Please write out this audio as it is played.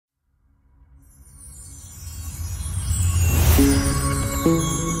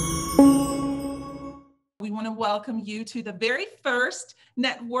to welcome you to the very first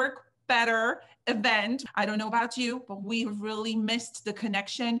Network Better event. I don't know about you, but we have really missed the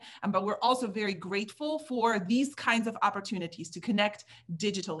connection. But we're also very grateful for these kinds of opportunities to connect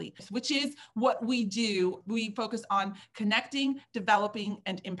digitally, which is what we do. We focus on connecting, developing,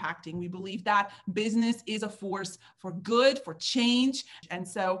 and impacting. We believe that business is a force for good, for change. And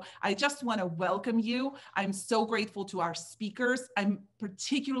so I just want to welcome you. I'm so grateful to our speakers. I'm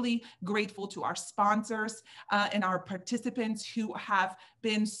particularly grateful to our sponsors and our participants who have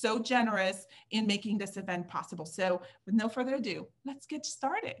been so generous in making this event possible. So with no further ado, let's get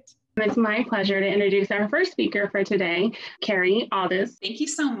started. It's my pleasure to introduce our first speaker for today, Carrie, Aldous. Thank you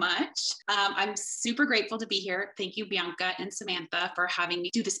so much. I'm super grateful to be here. Thank you, Bianca and Samantha, for having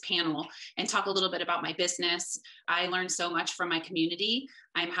me do this panel and talk a little bit about my business. I learned so much from my community.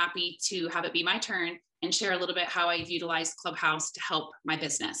 I'm happy to have it be my turn and share a little bit how I've utilized Clubhouse to help my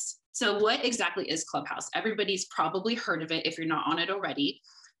business. So what exactly is Clubhouse? Everybody's probably heard of it if you're not on it already.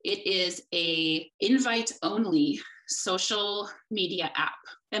 It is an invite-only social media app.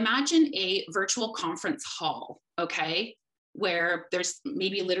 Imagine a virtual conference hall, okay, where there's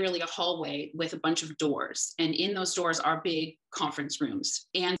maybe literally a hallway with a bunch of doors. And in those doors are big conference rooms.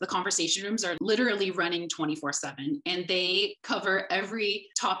 And the conversation rooms are literally running 24/7. And they cover every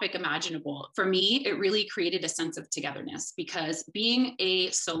topic imaginable. For me, it really created a sense of togetherness because being a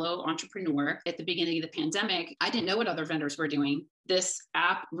solo entrepreneur at the beginning of the pandemic, I didn't know what other vendors were doing. This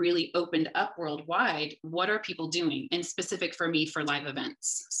app really opened up worldwide. What are people doing? And specific for me for live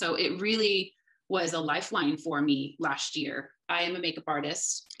events. So it really was a lifeline for me last year. I am a makeup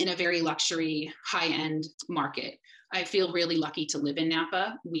artist in a very luxury, high-end market. I feel really lucky to live in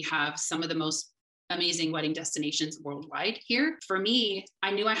Napa. We have some of the most amazing wedding destinations worldwide here. For me,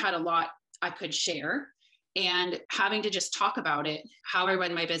 I knew I had a lot I could share, and having to just talk about it, how I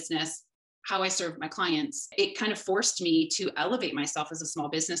run my business, how I serve my clients, it kind of forced me to elevate myself as a small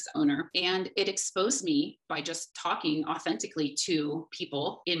business owner. And it exposed me by just talking authentically to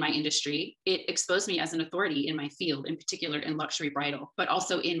people in my industry. It exposed me as an authority in my field, in particular in luxury bridal, but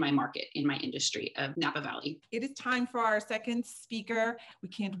also in my market, in my industry of Napa Valley. It is time for our second speaker. We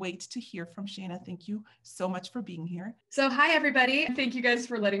can't wait to hear from Shanna. Thank you so much for being here. So hi, everybody. Thank you guys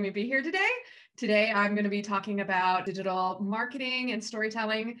for letting me be here today. Today, I'm going to be talking about digital marketing and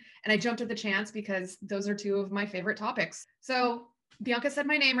storytelling. And I jumped at the chance because those are two of my favorite topics. So Bianca said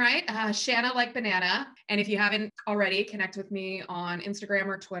my name right, Shanna like banana. And if you haven't already, connect with me on Instagram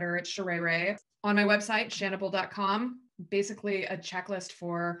or Twitter at Sharayray. On my website, shannable.com, basically a checklist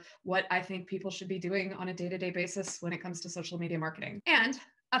for what I think people should be doing on a day-to-day basis when it comes to social media marketing. And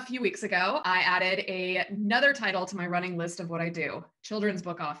a few weeks ago, I added another title to my running list of what I do, children's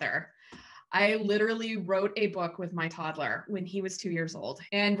book author. I literally wrote a book with my toddler when he was 2 years old.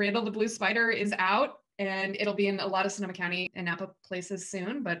 And Randall the Blue Spider is out, and it'll be in a lot of Sonoma County and Napa places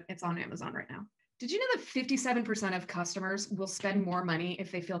soon, but it's on Amazon right now. Did you know that 57% of customers will spend more money if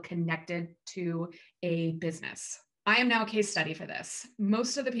they feel connected to a business? I am now a case study for this.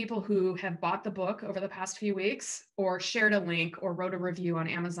 Most of the people who have bought the book over the past few weeks or shared a link or wrote a review on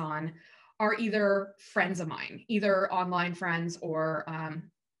Amazon are either friends of mine, either online friends or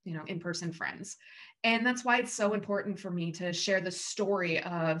in-person friends. And that's why it's so important for me to share the story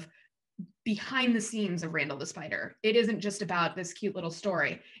of behind the scenes of Randall the Spider. It isn't just about this cute little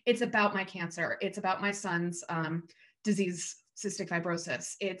story. It's about my cancer. It's about my son's disease, cystic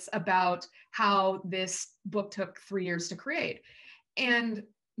fibrosis. It's about how this book took 3 years to create. And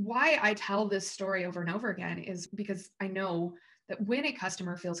why I tell this story over and over again is because I know that when a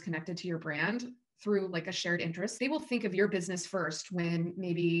customer feels connected to your brand, through like a shared interest, they will think of your business first when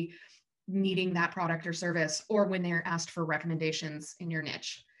maybe needing that product or service, or when they're asked for recommendations in your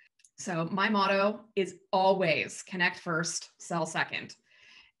niche. So my motto is always connect first, sell second.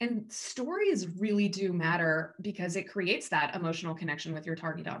 And stories really do matter because it creates that emotional connection with your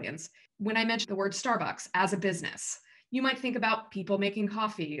target audience. When I mentioned the word Starbucks as a business, you might think about people making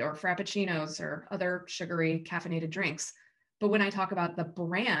coffee or frappuccinos or other sugary caffeinated drinks. But when I talk about the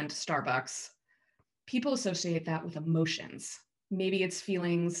brand Starbucks, people associate that with emotions. Maybe it's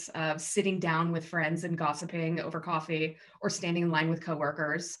feelings of sitting down with friends and gossiping over coffee or standing in line with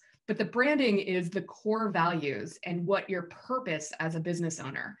coworkers. But the branding is the core values and what your purpose as a business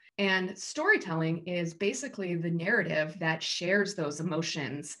owner. And storytelling is basically the narrative that shares those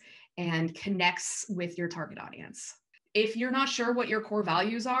emotions and connects with your target audience. If you're not sure what your core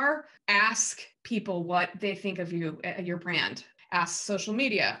values are, ask people what they think of you, your brand. Ask social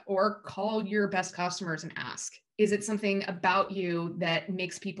media or call your best customers and ask. Is it something about you that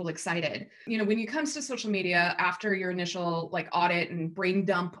makes people excited? You know, when it comes to social media, after your initial like audit and brain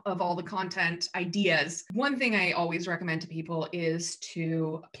dump of all the content ideas, one thing I always recommend to people is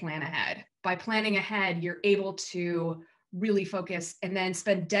to plan ahead. By planning ahead, you're able to really focus and then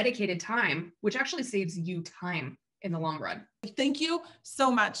spend dedicated time, which actually saves you time in the long run. Thank you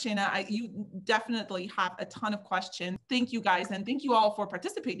so much, Shanna. You definitely have a ton of questions. Thank you guys. And thank you all for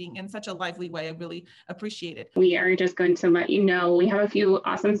participating in such a lively way. I really appreciate it. We are just going to let you know we have a few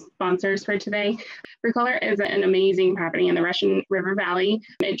awesome sponsors for today. Bricoleur is an amazing property in the Russian River Valley.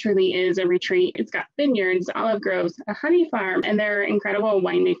 It truly is a retreat. It's got vineyards, olive groves, a honey farm, and their incredible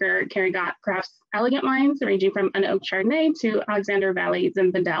winemaker, Carrie, crafts elegant wines ranging from an oak Chardonnay to Alexander Valley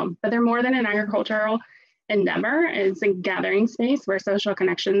Zinfandel. But they're more than an agricultural endeavor. It's a gathering space where social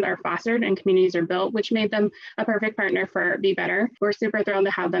connections are fostered and communities are built, which made them a perfect partner for Be Better. We're super thrilled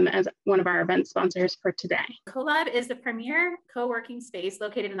to have them as one of our event sponsors for today. CoLAB is the premier co-working space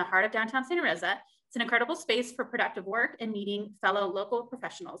located in the heart of downtown Santa Rosa. It's an incredible space for productive work and meeting fellow local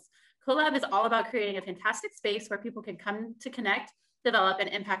professionals. CoLAB is all about creating a fantastic space where people can come to connect, develop, and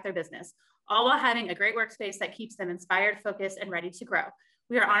impact their business, all while having a great workspace that keeps them inspired, focused, and ready to grow.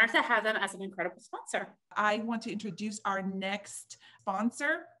 We are honored to have them as an incredible sponsor. I want to introduce our next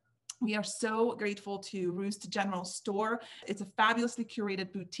sponsor. We are so grateful to Roost General Store. It's a fabulously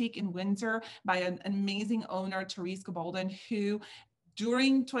curated boutique in Windsor by an amazing owner, Therese Gabolden, who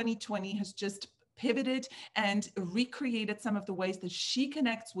during 2020 has just pivoted and recreated some of the ways that she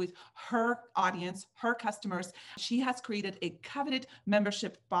connects with her audience, her customers. She has created a coveted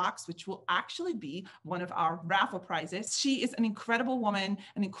membership box, which will actually be one of our raffle prizes. She is an incredible woman,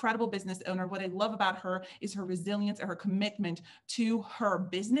 an incredible business owner. What I love about her is her resilience and her commitment to her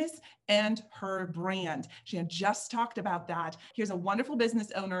business and her brand. She had just talked about that. Here's a wonderful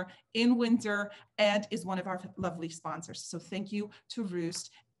business owner in Windsor and is one of our lovely sponsors. So thank you to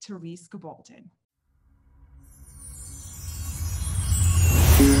Roost, Therese Gabolden.